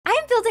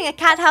building a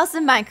cat house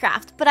in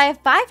Minecraft, but I have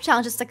 5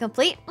 challenges to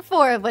complete,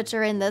 4 of which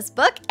are in this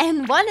book,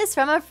 and 1 is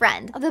from a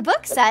friend. The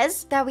book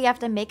says that we have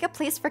to make a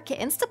place for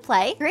kittens to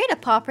play, create a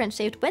paw print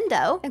shaped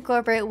window,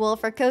 incorporate wool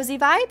for cozy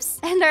vibes,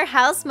 and our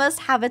house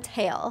must have a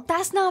tail.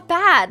 That's not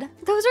bad.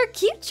 Those are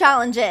cute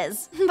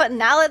challenges. But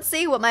now let's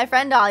see what my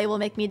friend Ollie will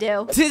make me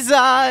do. 'Tis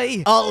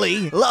I,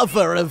 Ollie,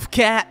 lover of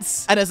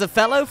cats. And as a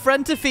fellow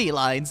friend to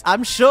felines,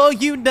 I'm sure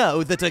you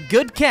know that a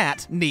good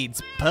cat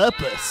needs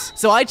purpose.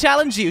 So I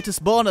challenge you to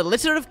spawn a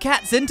litter of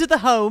cats into the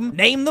home,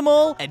 name them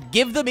all, and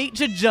give them each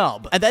a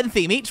job. And then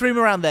theme each room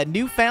around their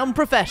newfound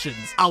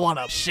professions. I want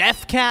a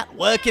chef cat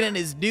working in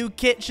his new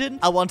kitchen.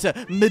 I want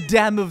a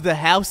Madame of the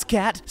House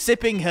cat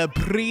sipping her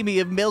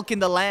premium milk in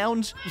the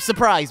lounge.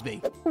 Surprise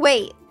me.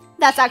 Wait.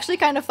 That's actually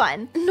kind of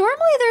fun.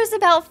 Normally there's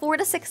about 4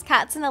 to 6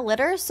 cats in a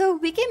litter, so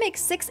we can make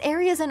 6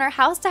 areas in our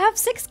house to have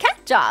 6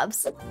 cat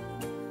jobs.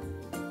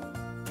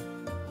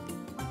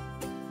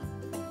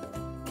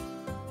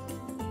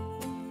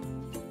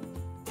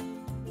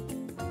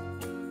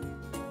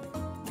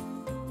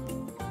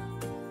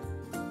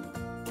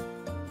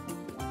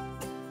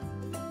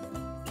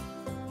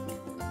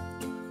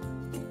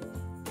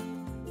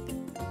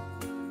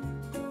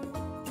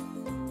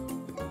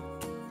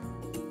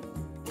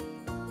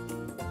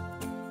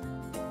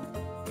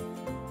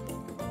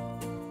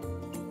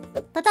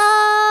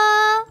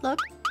 Ta-da! Look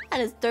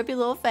at his derpy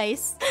little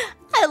face.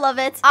 I love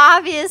it.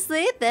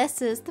 Obviously,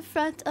 this is the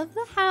front of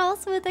the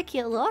house with a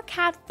cute little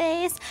cat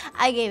face.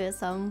 I gave it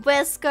some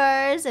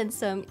whiskers and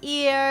some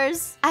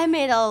ears. I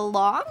made a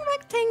long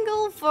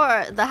rectangle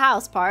for the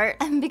house part.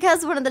 And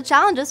because one of the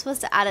challenges was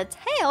to add a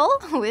tail,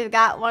 we've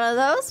got one of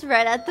those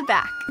right at the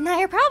back. Now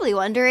you're probably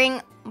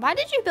wondering, why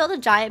did you build a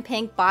giant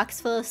pink box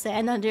full of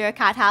sand under your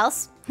cat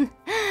house?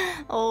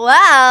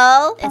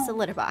 Well, it's a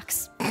litter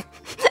box.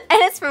 And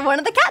it's for one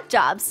of the cat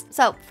jobs.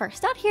 So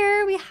first out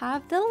here, we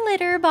have the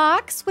litter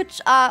box, which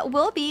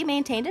will be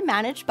maintained and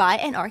managed by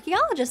an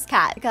archaeologist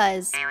cat,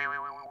 because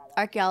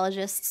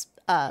archaeologists,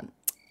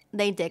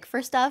 they dig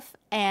for stuff,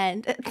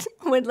 and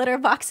when litter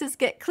boxes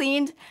get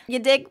cleaned, you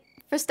dig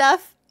for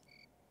stuff.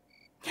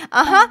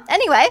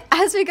 Anyway,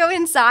 as we go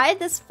inside,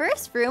 this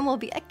first room will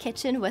be a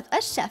kitchen with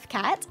a chef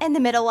cat. In the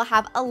middle, we'll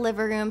have a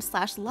living room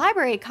 /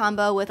 library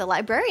combo with a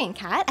librarian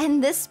cat.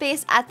 And this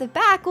space at the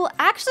back will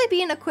actually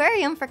be an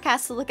aquarium for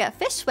cats to look at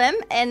fish swim.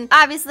 And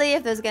obviously,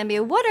 if there's gonna be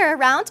water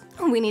around,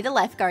 we need a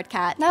lifeguard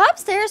cat. Now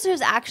upstairs,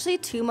 there's actually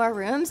 2 more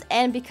rooms.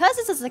 And because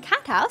this is a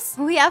cat house,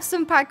 we have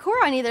some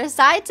parkour on either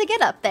side to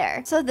get up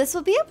there. So this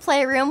will be a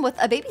playroom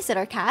with a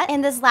babysitter cat.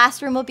 And this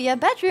last room will be a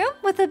bedroom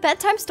with a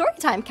bedtime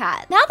storytime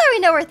cat. Now that we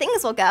know where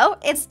things will go,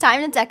 it's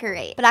time to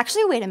decorate. But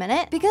actually, wait a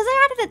minute, because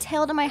I added a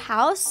tail to my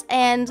house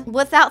and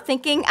without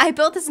thinking, I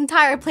built this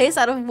entire place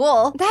out of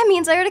wool. That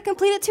means I already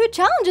completed 2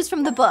 challenges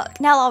from the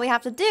book. Now all we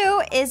have to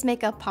do is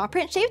make a paw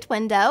print shaped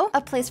window, a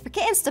place for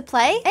kittens to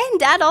play,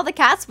 and add all the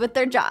cats with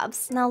their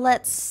jobs. Now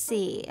let's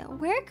see,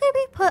 where could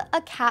we put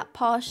a cat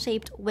paw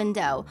shaped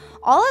window?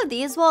 All of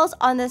these walls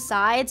on the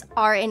sides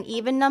are an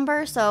even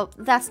number, so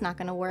that's not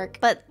gonna work.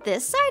 But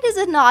this side is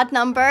an odd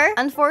number.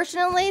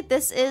 Unfortunately,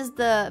 this is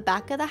the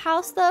back of the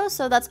house though,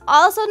 so that's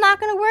also not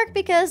gonna work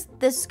because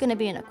this is gonna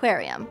be an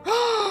aquarium.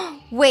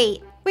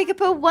 Wait, we could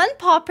put 1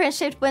 paw print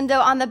shaped window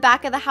on the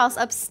back of the house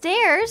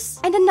upstairs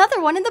and another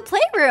one in the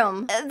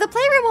playroom. The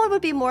playroom one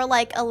would be more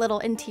like a little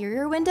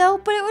interior window,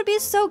 but it would be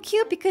so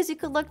cute because you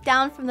could look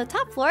down from the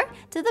top floor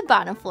to the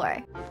bottom floor.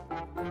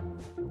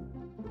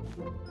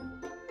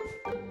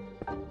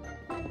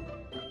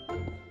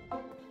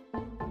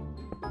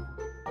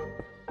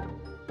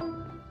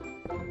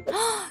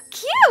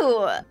 Cute!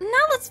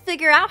 Now let's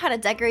figure out how to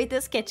decorate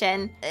this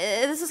kitchen.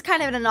 This is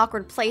kind of in an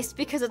awkward place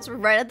because it's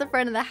right at the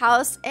front of the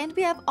house and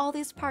we have all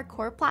these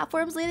parkour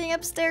platforms leading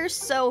upstairs,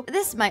 so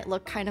this might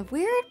look kind of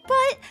weird,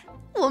 but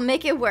we'll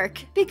make it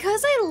work.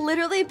 Because I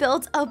literally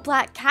built a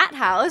black cat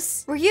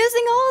house, we're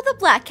using all the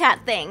black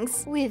cat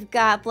things. We've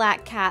got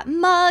black cat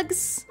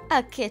mugs,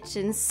 a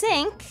kitchen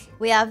sink,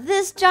 we have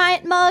this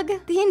giant mug,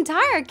 the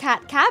entire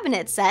cat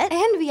cabinet set,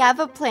 and we have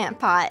a plant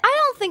pot. I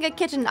don't think a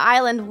kitchen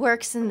island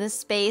works in this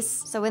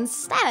space, so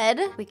instead,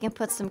 we can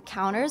put some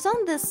counters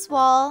on this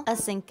wall, a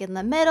sink in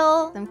the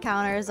middle, some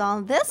counters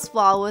on this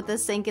wall with a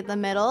sink in the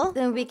middle,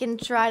 then we can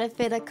try to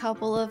fit a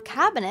couple of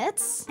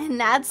cabinets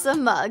and add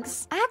some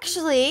mugs.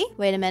 Actually,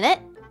 wait a minute,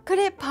 could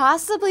it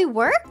possibly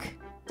work?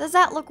 Does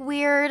that look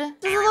weird?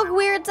 Does it look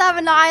weird to have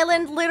an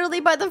island literally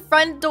by the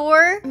front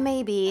door?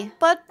 Maybe.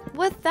 But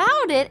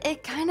without it,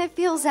 it kind of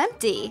feels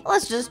empty.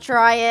 Let's just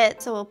try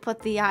it. So we'll put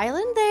the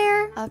island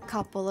there, a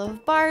couple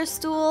of bar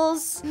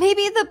stools.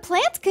 Maybe the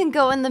plant can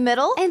go in the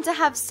middle, and to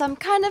have some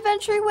kind of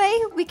entryway,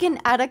 we can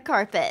add a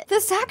carpet.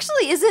 This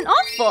actually isn't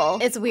awful.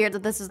 It's weird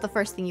that this is the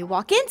first thing you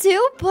walk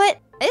into, but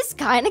it's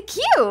kind of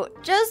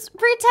cute. Just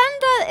pretend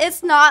that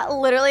it's not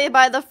literally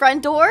by the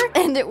front door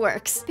and it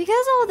works.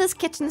 Because all this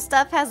kitchen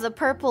stuff has a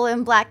purple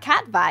and black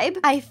cat vibe,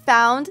 I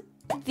found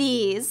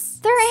these.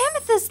 They're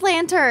amethyst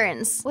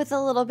lanterns with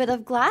a little bit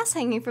of glass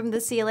hanging from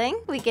the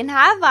ceiling. We can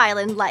have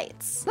island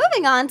lights.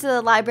 Moving on to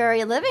the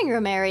library living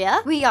room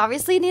area, we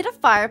obviously need a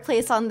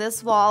fireplace on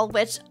this wall,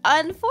 which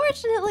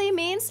unfortunately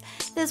means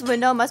this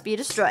window must be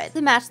destroyed.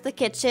 To match the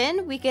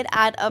kitchen, we could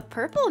add a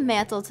purple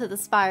mantle to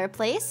this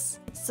fireplace,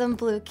 some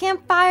blue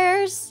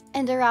campfires,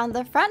 and around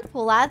the front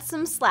we'll add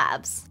some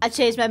slabs. I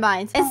changed my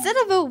mind. Instead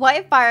of a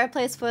white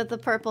fireplace with a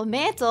purple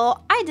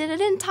mantle, I did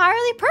an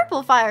entirely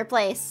purple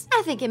fireplace.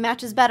 I think it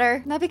matches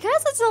better. Now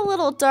because it's a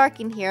little dark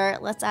in here,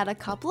 let's add a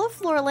couple of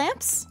floor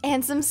lamps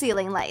and some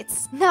ceiling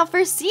lights. Now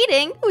for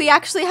seating, we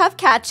actually have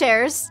cat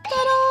chairs.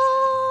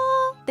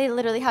 Ta-da! They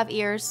literally have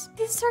ears.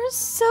 These are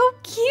so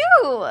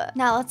cute.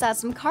 Now let's add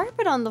some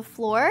carpet on the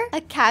floor, a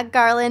cat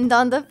garland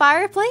on the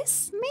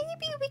fireplace.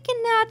 Maybe we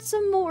can add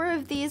some more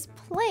of these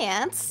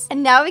plants.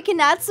 And now we can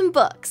add some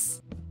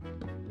books.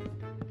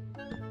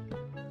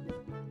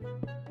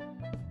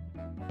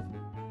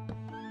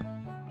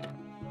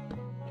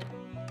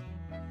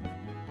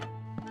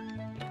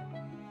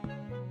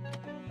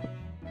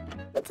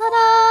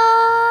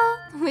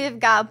 Ta-da! We've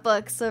got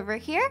books over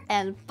here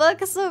and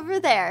books over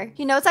there.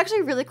 You know, it's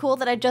actually really cool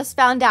that I just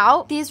found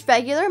out these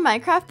regular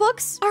Minecraft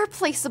books are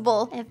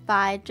placeable. If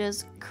I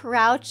just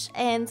crouch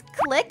and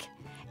click,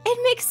 it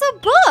makes a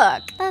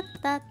book. Da,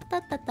 da, da,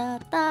 da, da,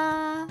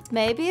 da.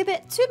 Maybe a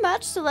bit too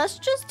much, so let's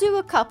just do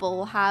a couple.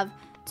 We'll have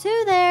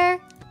 2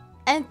 there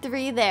and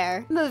 3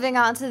 there. Moving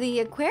on to the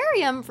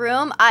aquarium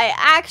room, I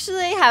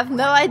actually have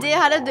no idea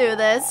how to do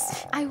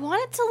this. I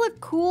want it to look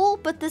cool,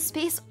 but the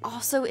space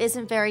also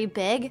isn't very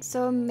big.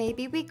 So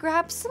maybe we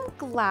grab some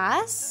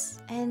glass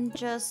and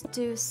just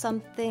do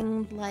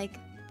something like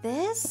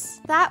this.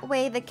 That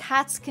way the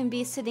cats can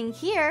be sitting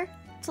here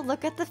to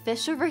look at the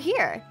fish over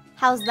here.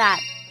 How's that?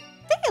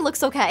 I think it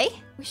looks okay.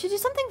 We should do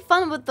something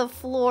fun with the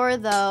floor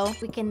though.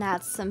 We can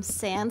add some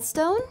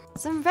sandstone,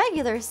 some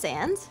regular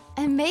sand,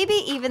 and maybe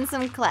even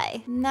some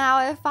clay.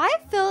 Now, if I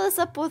fill this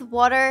up with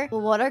water, will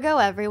water go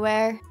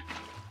everywhere?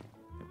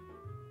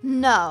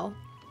 No.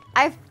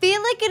 I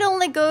feel like it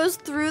only goes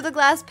through the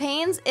glass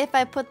panes if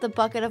I put the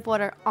bucket of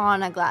water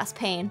on a glass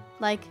pane.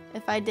 Like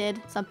if I did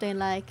something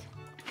like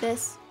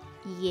this.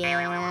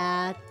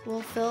 Yeah,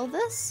 we'll fill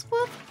this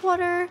with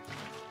water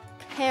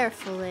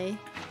carefully.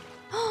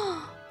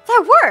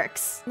 That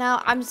works!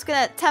 Now I'm just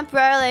gonna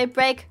temporarily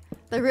break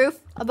the roof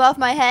above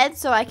my head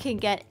so I can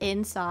get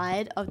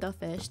inside of the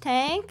fish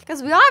tank.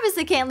 Because we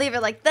obviously can't leave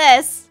it like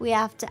this. We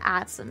have to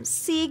add some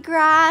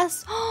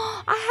seagrass.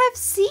 I have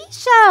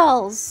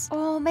seashells.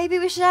 Oh, maybe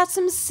we should add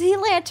some sea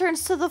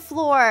lanterns to the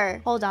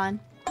floor. Hold on.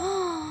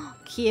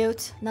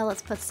 Cute. Now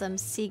let's put some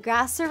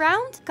seagrass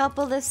around, a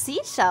couple of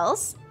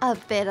seashells, a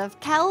bit of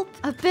kelp,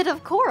 a bit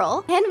of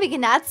coral, and we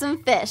can add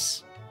some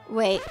fish.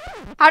 Wait,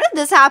 how did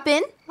this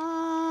happen?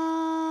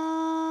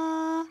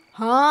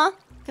 Huh?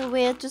 Can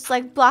we just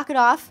like block it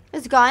off?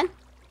 It's gone.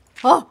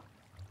 Oh!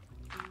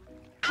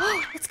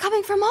 It's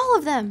coming from all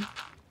of them.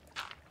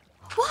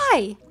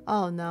 Why?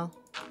 Oh no.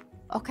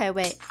 Okay,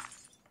 wait.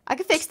 I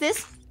can fix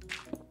this.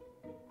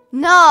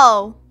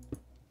 No!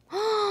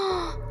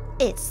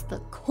 It's the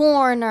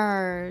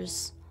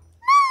corners.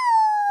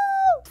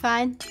 No!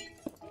 Fine.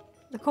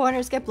 The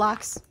corners get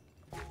blocks.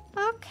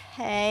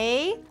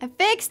 Okay. I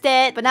fixed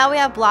it, but now we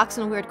have blocks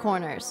in weird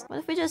corners. What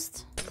if we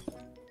just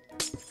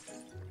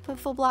put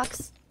full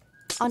blocks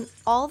on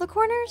all the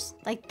corners?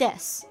 Like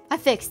this. I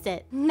fixed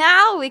it.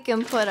 Now we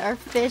can put our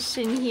fish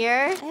in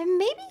here. And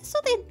maybe so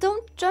they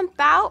don't jump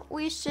out,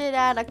 we should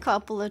add a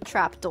couple of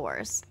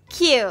trapdoors.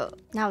 Cute.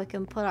 Now we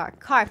can put our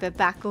carpet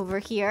back over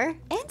here.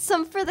 And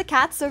some for the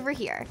cats over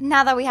here.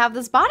 Now that we have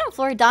this bottom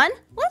floor done,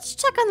 let's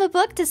check on the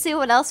book to see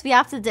what else we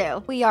have to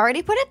do. We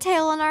already put a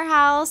tail in our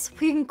house.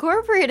 We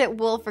incorporated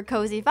wool for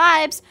cozy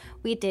vibes.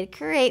 We did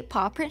create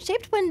paw print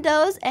shaped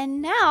windows.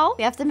 And now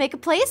we have to make a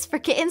place for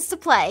kittens to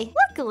play.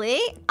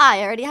 Luckily,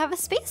 I already have a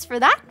space for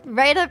that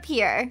right up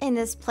here. In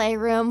this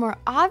playroom, we're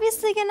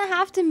obviously gonna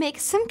have to make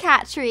some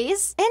cat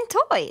trees and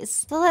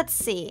toys. So let's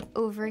see.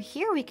 Over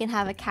here, we can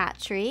have a cat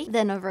tree.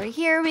 Then over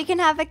here, we can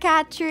have a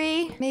cat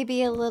tree.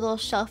 Maybe a little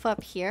shelf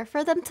up here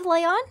for them to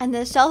lay on. And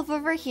the shelf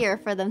over here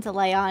for them to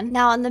lay on.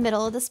 Now in the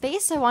middle of the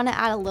space, I want to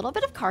add a little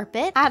bit of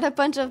carpet. Add a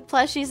bunch of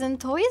plushies and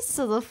toys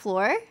to the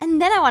floor. And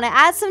then I want to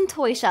add some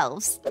toy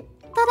shelves.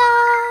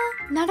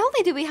 Ta-da! Not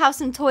only do we have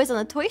some toys on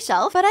the toy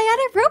shelf, but I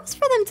added ropes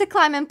for them to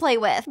climb and play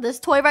with. This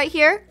toy right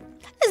here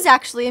is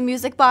actually a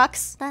music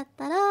box.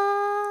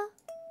 Da-da-da!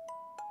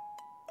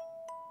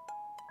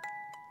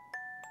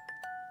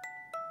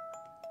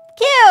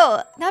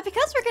 Cute! Now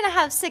because we're gonna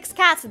have 6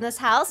 cats in this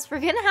house, we're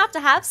gonna have to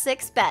have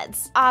 6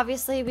 beds.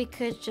 Obviously, we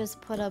could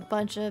just put a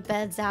bunch of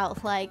beds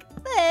out like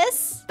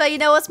this. But you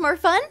know what's more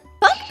fun?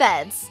 Bunk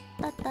beds.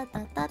 Da,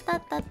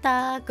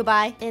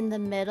 Goodbye. In the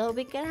middle,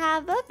 we can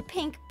have a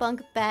pink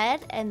bunk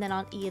bed, and then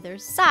on either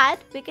side,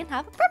 we can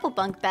have a purple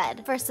bunk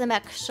bed. For some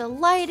extra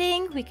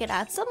lighting, we could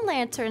add some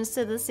lanterns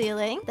to the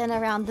ceiling. Then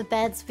around the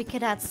beds, we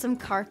could add some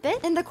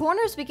carpet. In the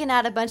corners, we can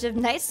add a bunch of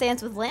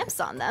nightstands with lamps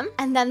on them.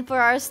 And then for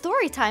our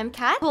story time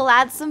cat, we'll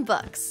add some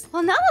books.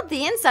 Well, now that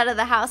the inside of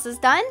the house is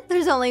done,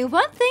 there's only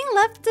one thing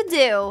left to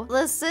do.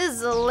 This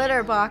is a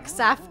litter box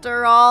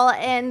after all,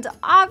 and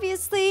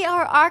obviously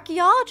our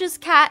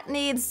archaeologist cat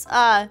needs,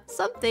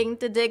 something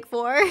to dig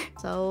for.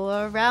 So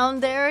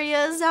around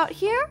areas out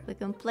here, we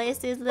can place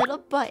these little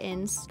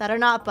buttons that are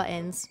not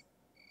buttons,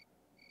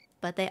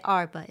 but they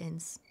are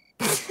buttons.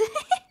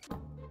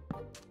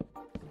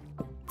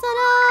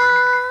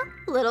 Ta-da!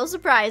 Little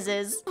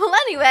surprises. Well,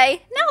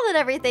 anyway, now that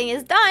everything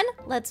is done,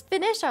 let's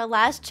finish our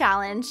last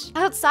challenge.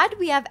 Outside,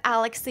 we have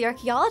Alex the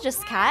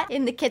archaeologist cat.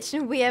 In the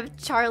kitchen, we have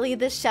Charlie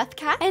the chef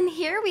cat. And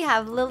here we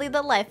have Lily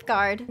the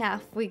lifeguard. Now,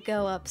 if we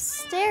go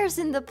upstairs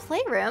in the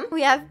playroom,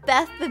 we have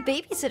Beth the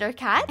babysitter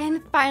cat.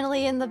 And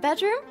finally, in the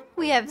bedroom,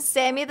 we have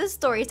Sammy the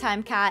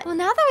storytime cat. Well,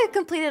 now that we've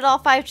completed all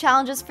 5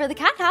 challenges for the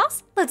cat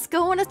house, let's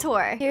go on a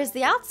tour. Here's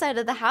the outside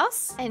of the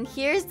house, and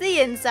here's the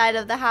inside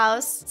of the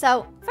house.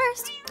 So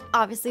first,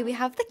 obviously we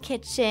have the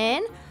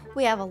kitchen.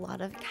 We have a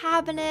lot of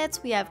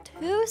cabinets. We have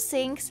 2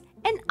 sinks,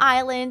 an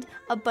island,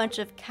 a bunch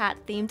of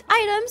cat-themed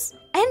items,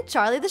 and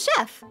Charlie the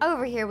chef.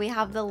 Over here we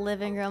have the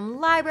living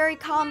room library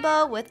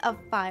combo with a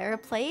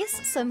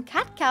fireplace, some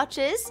cat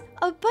couches,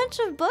 a bunch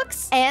of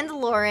books, and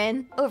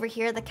Lauren. Over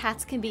here the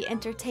cats can be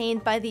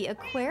entertained by the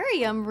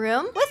aquarium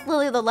room with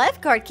Lily the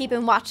lifeguard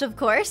keeping watch, of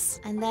course.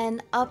 And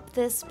then up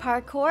this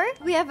parkour,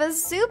 we have a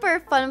super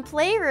fun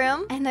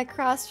playroom, and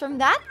across from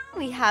that,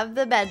 we have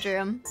the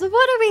bedroom. So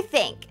what do we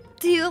think?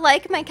 Do you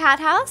like my cat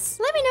house?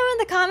 Let me know in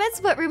the comments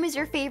what room is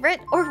your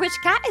favorite or which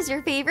cat is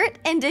your favorite.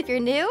 And if you're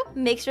new,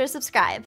 make sure to subscribe.